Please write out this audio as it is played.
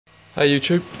Hey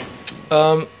YouTube.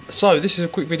 So this is a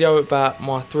quick video about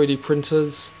my 3D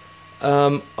printers.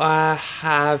 I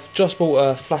have just bought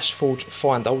a Flashforge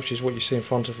Finder, which is what you see in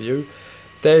front of you.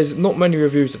 There's not many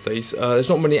reviews of these. There's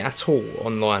not many at all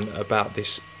online about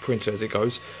this printer as it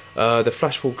goes. The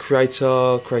Flashforge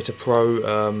Creator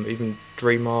Pro, even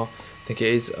Dreamer, I think it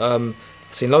is. I've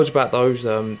seen loads about those,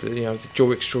 the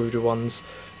dual extruder ones,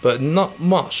 but not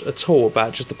much at all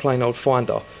about just the plain old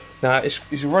Finder. Now it's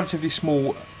a relatively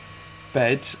small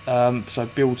bed, so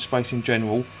build space in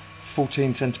general,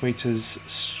 14 centimeters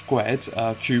squared,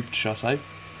 cubed, shall I say.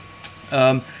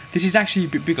 This is actually a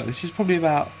bit bigger. This is probably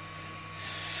about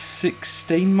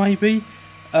 16 maybe.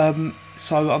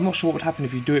 So I'm not sure what would happen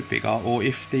if you do it bigger, or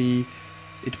if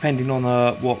depending on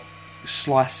what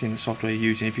slicing software you're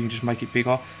using, if you can just make it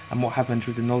bigger, and what happens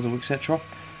with the nozzle, etc.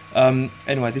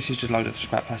 Anyway, this is just a load of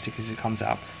scrap plastic as it comes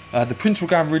out. The prints will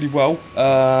go really well.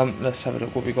 Let's have a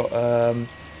look what we got.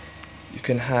 You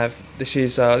can have this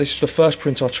is the first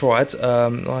print I tried.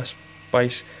 Nice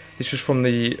base. This was from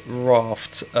the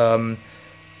raft,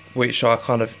 which I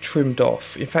kind of trimmed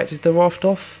off. In fact, is the raft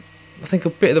off? I think a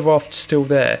bit of the raft's still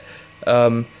there,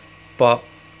 but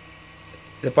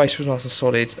the base was nice and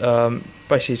solid.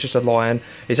 Basically, it's just a line.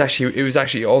 It was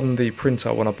actually on the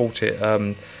printer when I bought it,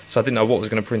 so I didn't know what was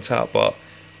going to print out. But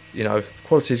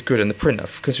quality is good, and the printer,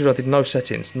 considering I did no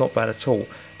settings, not bad at all.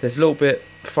 There's a little bit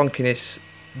funkiness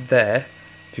there,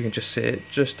 if you can just see it,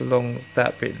 just along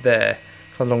that bit there,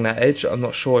 along that edge. I'm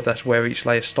not sure if that's where each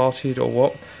layer started or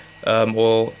what,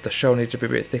 or the shell needs to be a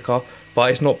bit thicker, but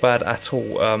it's not bad at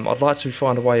all. I'd like to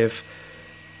find a way of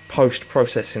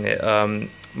post-processing it,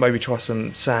 maybe try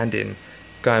some sanding,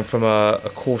 going from a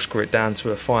coarse grit down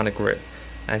to a finer grit,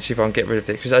 and see if I can get rid of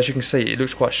it, because as you can see it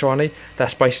looks quite shiny.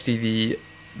 That's basically the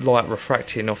light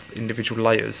refracting off individual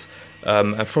layers,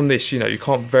 and from this you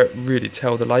can't really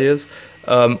tell the layers.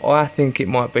 I think it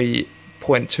might be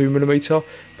 0.2mm,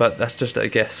 but that's just a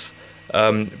guess,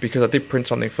 because I did print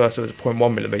something first that was a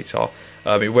 0.1mm.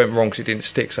 It went wrong because it didn't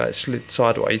stick, so it slid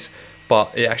sideways,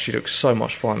 but it actually looks so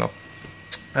much finer.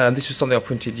 This is something I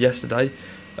printed yesterday,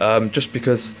 just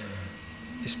because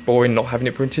it's boring not having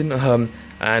it printing, and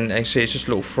actually it's just a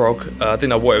little frog. I didn't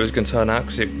know what it was going to turn out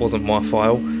because it wasn't my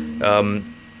file,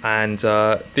 and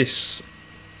this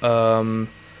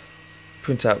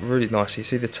print out really nicely.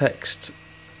 See the text,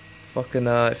 if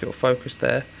it'll focus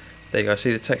there you go,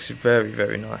 see the text is very,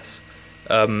 very nice.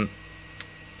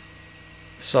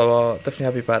 So definitely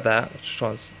happy about that. I'll just try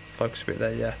and focus a bit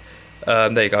there, yeah.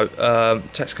 There you go,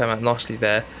 text came out nicely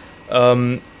there.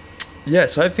 Yeah,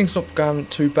 so everything's not going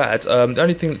too bad. The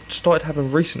only thing that started to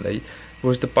happen recently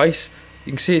was the base.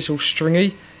 You can see it's all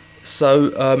stringy, so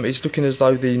it's looking as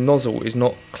though the nozzle is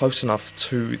not close enough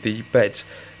to the bed.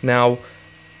 Now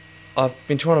I've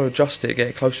been trying to adjust it, get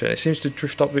it closer, and it seems to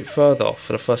drift up a bit further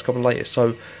for the first couple of layers.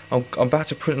 So I'm about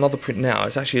to print another print now.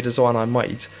 It's actually a design I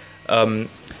made, and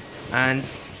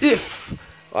if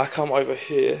I come over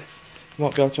here, you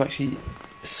might be able to actually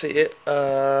see it.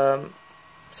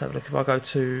 Let's have a look. If I go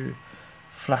to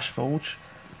Flashforge,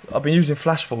 I've been using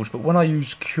Flashforge, but when I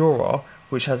use Cura,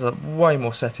 which has way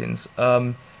more settings,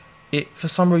 for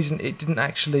some reason it didn't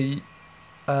actually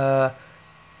get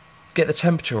the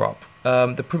temperature up.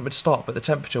 The print would start, but the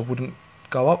temperature wouldn't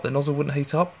go up, the nozzle wouldn't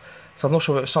heat up. So I'm not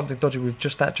sure if it was something dodgy with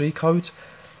just that G-code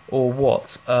or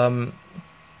what.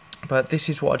 But this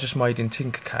is what I just made in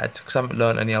Tinkercad, because I haven't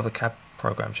learned any other CAD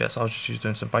programs yet, so I was just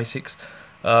doing some basics.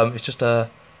 It's just here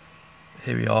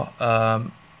we are.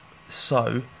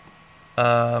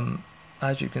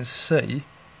 As you can see,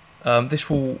 this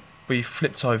will be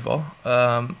flipped over.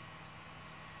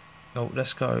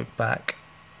 Let's go back.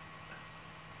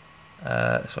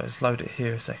 So let's load it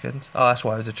here a second. Oh, that's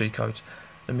why it was a G-code.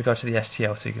 Let me go to the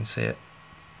STL so you can see it.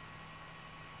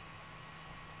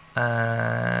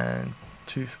 And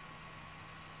toothbrush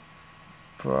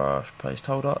paste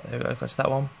holder. There we go. Go to that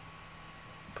one.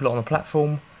 Put it on the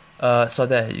platform. So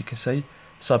there you can see.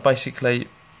 So basically,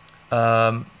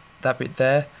 that bit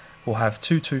there will have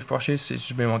two toothbrushes. It's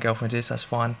just me and my girlfriend is. That's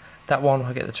fine. That one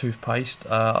I get the toothpaste.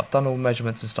 I've done all the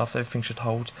measurements and stuff. Everything should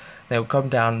hold. Then it'll come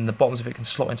down, and the bottoms of it can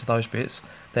slot into those bits.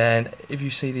 Then if you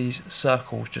see these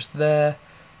circles just there,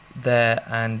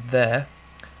 and there,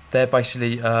 they're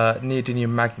basically neodymium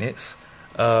magnets,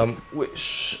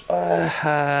 which I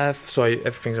have. Sorry,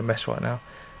 everything's a mess right now.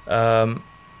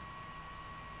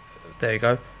 There you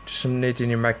go. Just some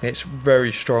neodymium magnets,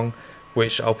 very strong,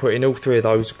 which I'll put in all three of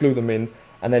those, glue them in,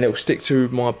 and then it will stick to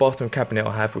my bathroom cabinet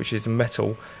I have, which is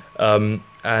metal, and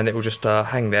it will just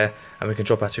hang there, and we can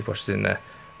drop our toothbrushes in there.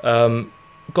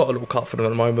 Got a little cut for them at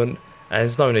the moment, and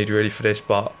there's no need really for this,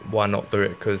 but why not do it,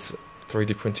 because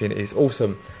 3D printing is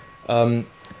awesome.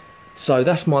 So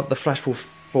that's the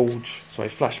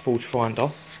Flashforge Finder.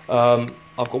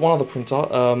 I've got one other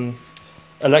printer.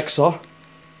 Alexa,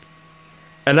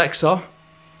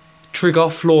 trigger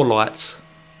floor lights.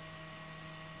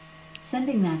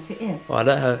 Sending that to if. Right,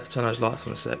 let her turn those lights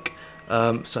on a sec.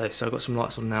 So I've got some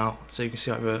lights on now, so you can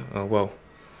see over. Oh well,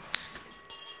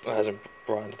 it hasn't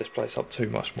brightened this place up too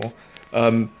much more.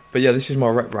 But yeah, this is my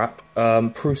Reprap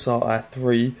Prusa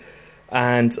I3,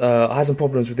 and I had some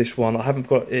problems with this one. I haven't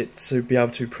got it to be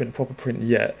able to print a proper print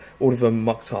yet. All of them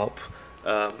mucked up.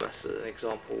 That's an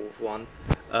example of one.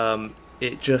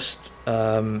 It just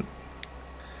and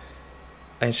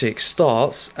it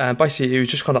starts, and basically it was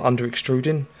just kind of under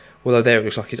extruding. Although there it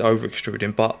looks like it's over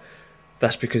extruding, but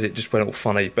that's because it just went all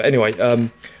funny. But anyway, I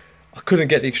couldn't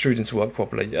get the extruding to work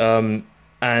properly.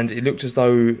 And it looked as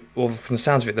though, well, from the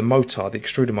sounds of it, the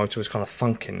extruder motor was kind of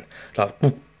thunking, like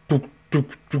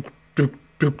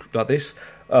like this.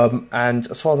 And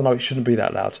as far as I know, it shouldn't be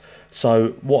that loud.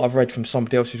 So what I've read from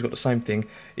somebody else who's got the same thing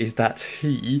is that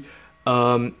he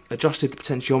adjusted the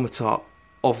potentiometer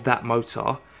of that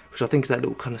motor, which I think is that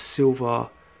little kind of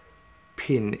silver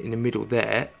pin in the middle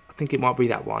there. I think it might be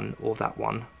that one or that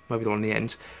one, maybe the one on the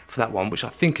end for that one, which I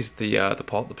think is the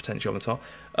potentiometer.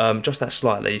 Just that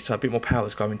slightly, so a bit more power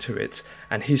is going to it,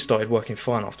 and his started working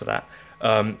fine after that.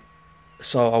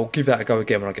 So I'll give that a go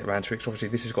again when I get around to it, because obviously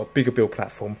this has got a bigger build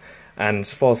platform, and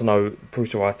as far as I know,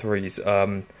 Prusa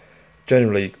i3s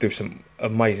generally do some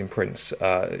amazing prints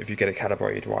if you get it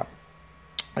calibrated right.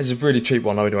 This is a really cheap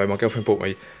one though, anyway, my girlfriend bought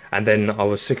me, and then I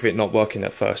was sick of it not working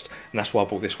at first, and that's why I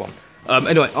bought this one.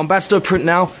 Anyway, I'm about to do a print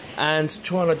now, and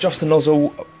try and adjust the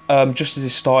nozzle just as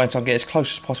it's starting, so I can get as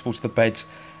close as possible to the bed,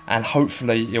 and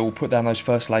hopefully it will put down those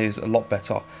first layers a lot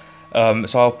better.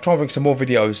 So I'll try and bring some more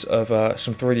videos of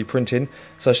some 3D printing,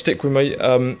 so stick with me.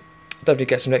 Definitely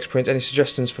get some next prints. Any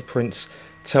suggestions for prints,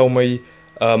 tell me.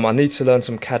 I need to learn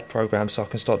some CAD programs so I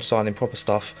can start designing proper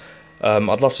stuff.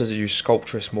 I'd love to use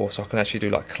Sculptress more so I can actually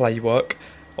do like clay work,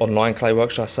 online clay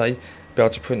work should I say, be able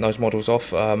to print those models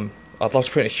off. I'd love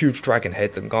to print a huge dragon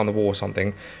head that can go on the wall or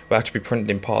something, but have to be printed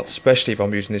in parts, especially if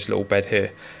I'm using this little bed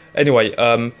here. Anyway,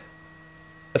 the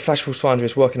Flashforge Finder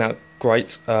is working out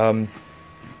great.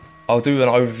 I'll do an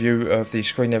overview of the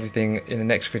screen and everything in the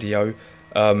next video,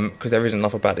 because there isn't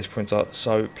enough about this printer,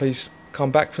 so please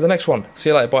come back for the next one. See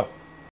you later, bye.